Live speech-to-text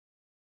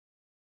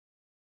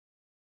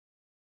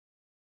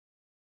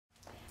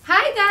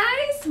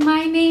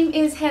My name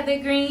is Heather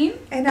Green.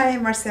 And I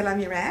am Marcela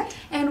Murat.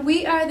 And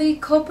we are the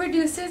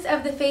co-producers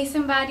of the Face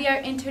and Body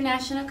Art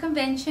International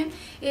Convention.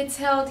 It's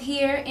held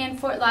here in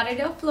Fort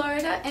Lauderdale,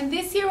 Florida. And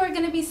this year we're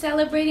going to be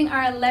celebrating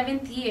our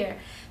 11th year.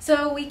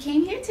 So we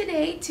came here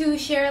today to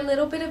share a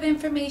little bit of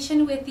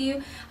information with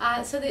you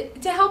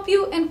to help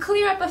you and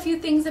clear up a few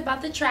things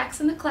about the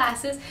tracks and the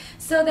classes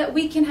so that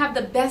we can have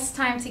the best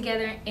time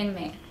together in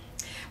May.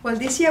 Well,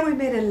 this year we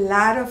made a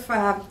lot of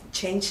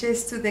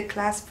changes to the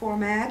class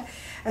format.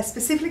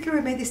 Specifically,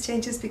 we made these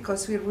changes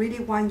because we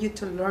really want you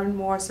to learn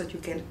more so you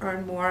can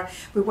earn more.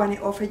 We want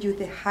to offer you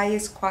the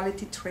highest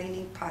quality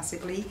training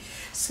possibly.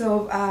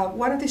 So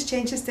one of these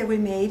changes that we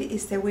made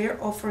is that we're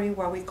offering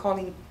what we're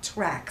calling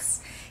tracks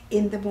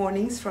in the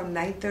mornings from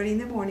 9:30 in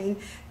the morning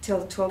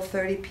till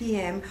 12:30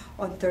 p.m.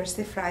 on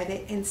Thursday,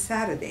 Friday, and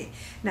Saturday.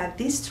 Now,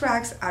 these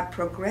tracks are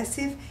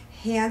progressive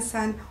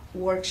hands-on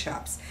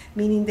workshops,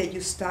 meaning that you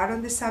start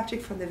on the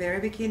subject from the very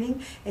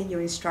beginning and your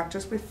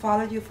instructors will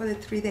follow you for the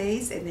 3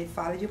 days and they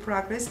follow your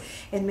progress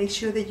and make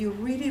sure that you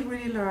really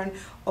learn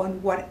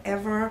on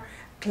whatever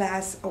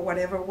class or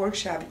whatever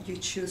workshop you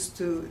choose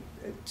to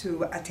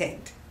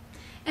attend.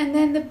 And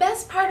then the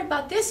best part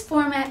about this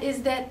format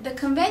is that the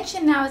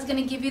convention now is going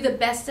to give you the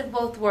best of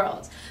both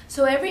worlds.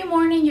 So every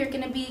morning you're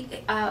going to be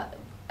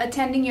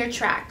attending your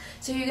track.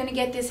 So you're going to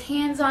get this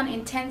hands-on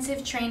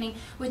intensive training,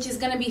 which is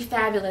going to be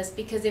fabulous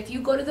because if you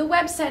go to the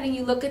website and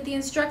you look at the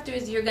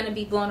instructors, you're going to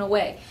be blown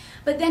away.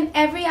 But then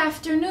every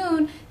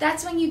afternoon,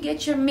 that's when you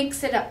get your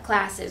mix-it-up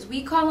classes.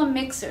 We call them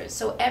mixers.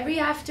 So every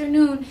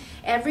afternoon,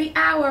 every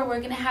hour, we're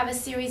going to have a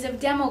series of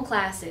demo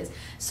classes.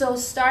 So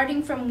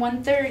starting from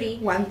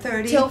 1:30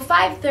 till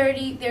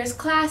 5:30, there's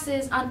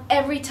classes on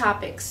every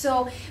topic.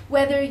 So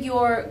whether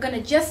you're going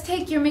to just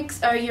take your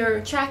mix or your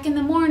track in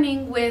the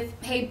morning with,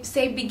 hey,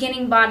 say,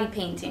 beginning body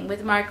painting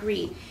with Mark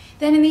Reed.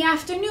 Then in the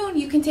afternoon,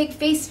 you can take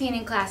face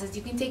painting classes,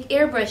 you can take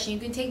airbrushing, you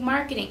can take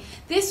marketing.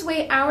 This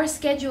way, our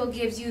schedule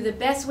gives you the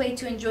best way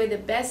to enjoy the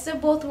best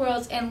of both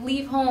worlds and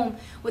leave home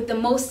with the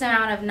most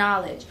amount of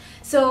knowledge.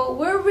 So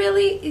we're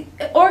really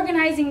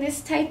organizing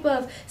this type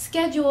of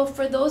schedule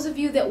for those of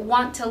you that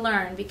want to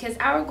learn, because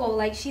our goal,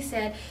 like she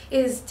said,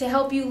 is to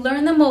help you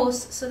learn the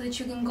most so that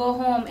you can go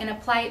home and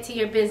apply it to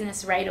your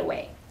business right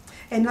away.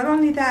 And not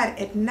only that,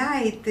 at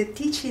night, the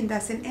teaching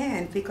doesn't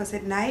end because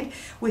at night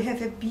we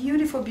have a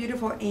beautiful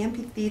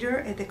amphitheater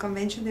at the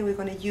convention that we're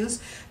going to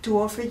use to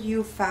offer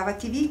you FABA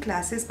TV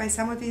classes by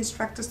some of the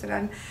instructors that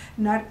are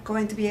not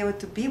going to be able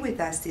to be with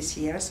us this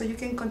year, so you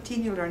can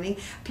continue learning.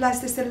 Plus,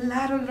 there's a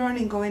lot of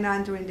learning going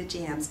on during the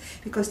jams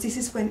because this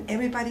is when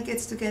everybody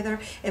gets together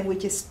and we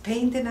just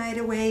paint the night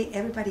away.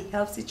 Everybody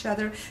helps each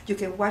other. You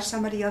can watch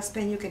somebody else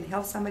paint, you can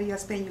help somebody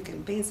else paint, you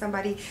can paint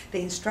somebody. The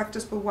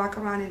instructors will walk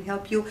around and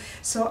help you.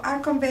 So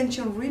our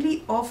convention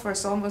really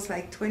offers almost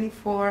like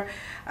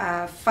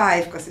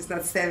 24/5, because it's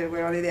not 7,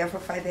 we're only there for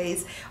 5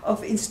 days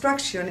of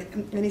instruction,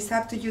 and it's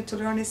up to you to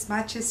learn as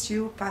much as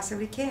you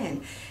possibly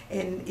can.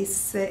 And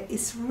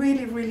it's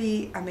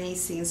really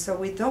amazing. So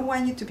we don't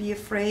want you to be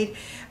afraid.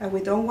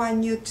 We don't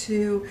want you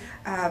to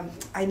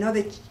I know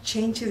that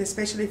changes,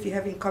 especially if you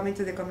have been coming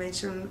to the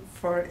convention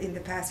in the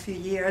past few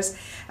years,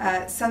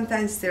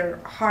 sometimes they're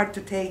hard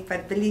to take,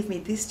 but believe me,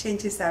 these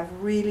changes are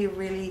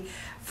really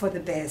for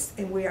the best,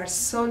 and we are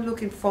so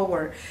looking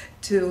forward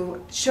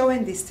to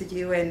showing this to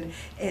you and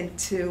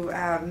to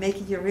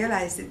making you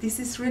realize that this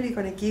is really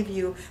going to give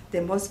you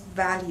the most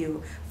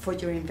value for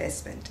your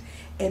investment.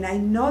 And I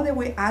know that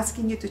we're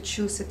asking you to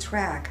choose a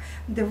track.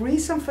 The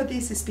reason for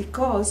this is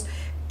because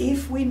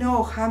if we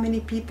know how many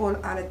people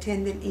are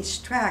attending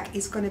each track,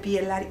 it's going to be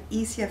a lot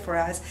easier for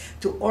us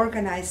to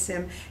organize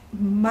them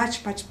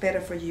much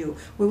better for you.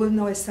 We will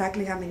know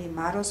exactly how many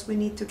models we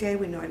need to get.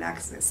 We know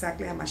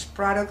exactly how much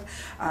product,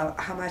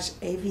 how much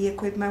AV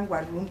equipment,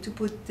 what room to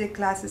put the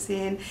classes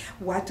in,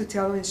 what to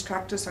tell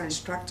instructors. Our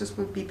instructors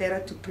will be better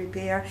to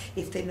prepare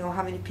if they know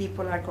how many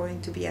people are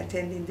going to be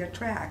attending their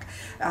track.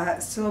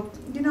 So,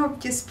 you know,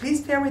 just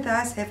please bear with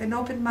us, have an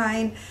open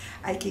mind.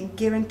 I can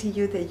guarantee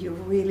you that you're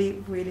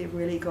really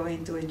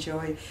going to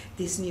enjoy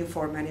this new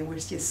format, and we're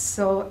just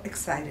so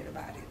excited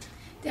about it.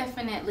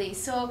 Definitely.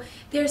 So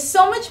there's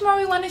so much more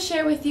we want to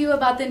share with you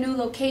about the new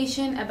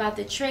location, about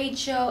the trade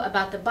show,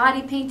 about the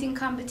body painting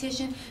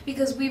competition,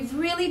 because we've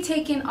really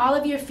taken all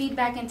of your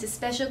feedback into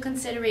special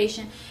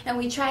consideration and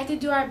we tried to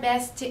do our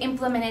best to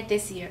implement it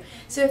this year.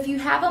 So if you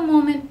have a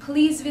moment,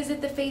 please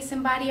visit the Face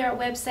and Body Art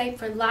website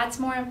for lots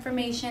more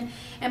information,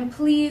 and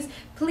please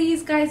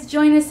guys,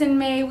 join us in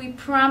May. We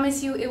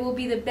promise you it will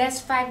be the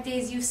best 5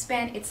 days you've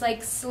spent. It's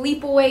like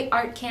sleepaway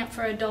art camp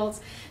for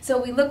adults. So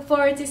we look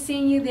forward to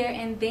seeing you there,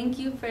 and thank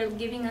you for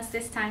giving us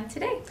this time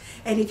today.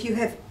 And if you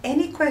have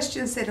any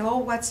questions at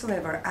all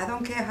whatsoever, I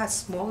don't care how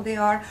small they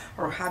are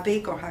or how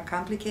big or how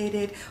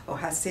complicated or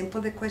how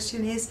simple the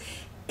question is,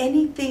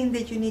 anything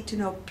that you need to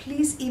know,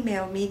 please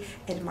email me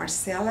at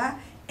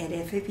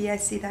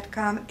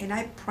marcela@fabaic.com, and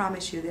I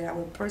promise you that I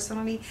will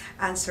personally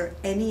answer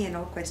any and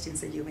all questions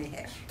that you may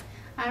have.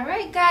 All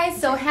right, guys,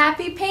 so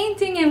happy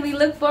painting, and we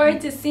look forward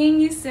to seeing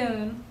you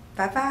soon.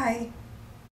 Bye-bye.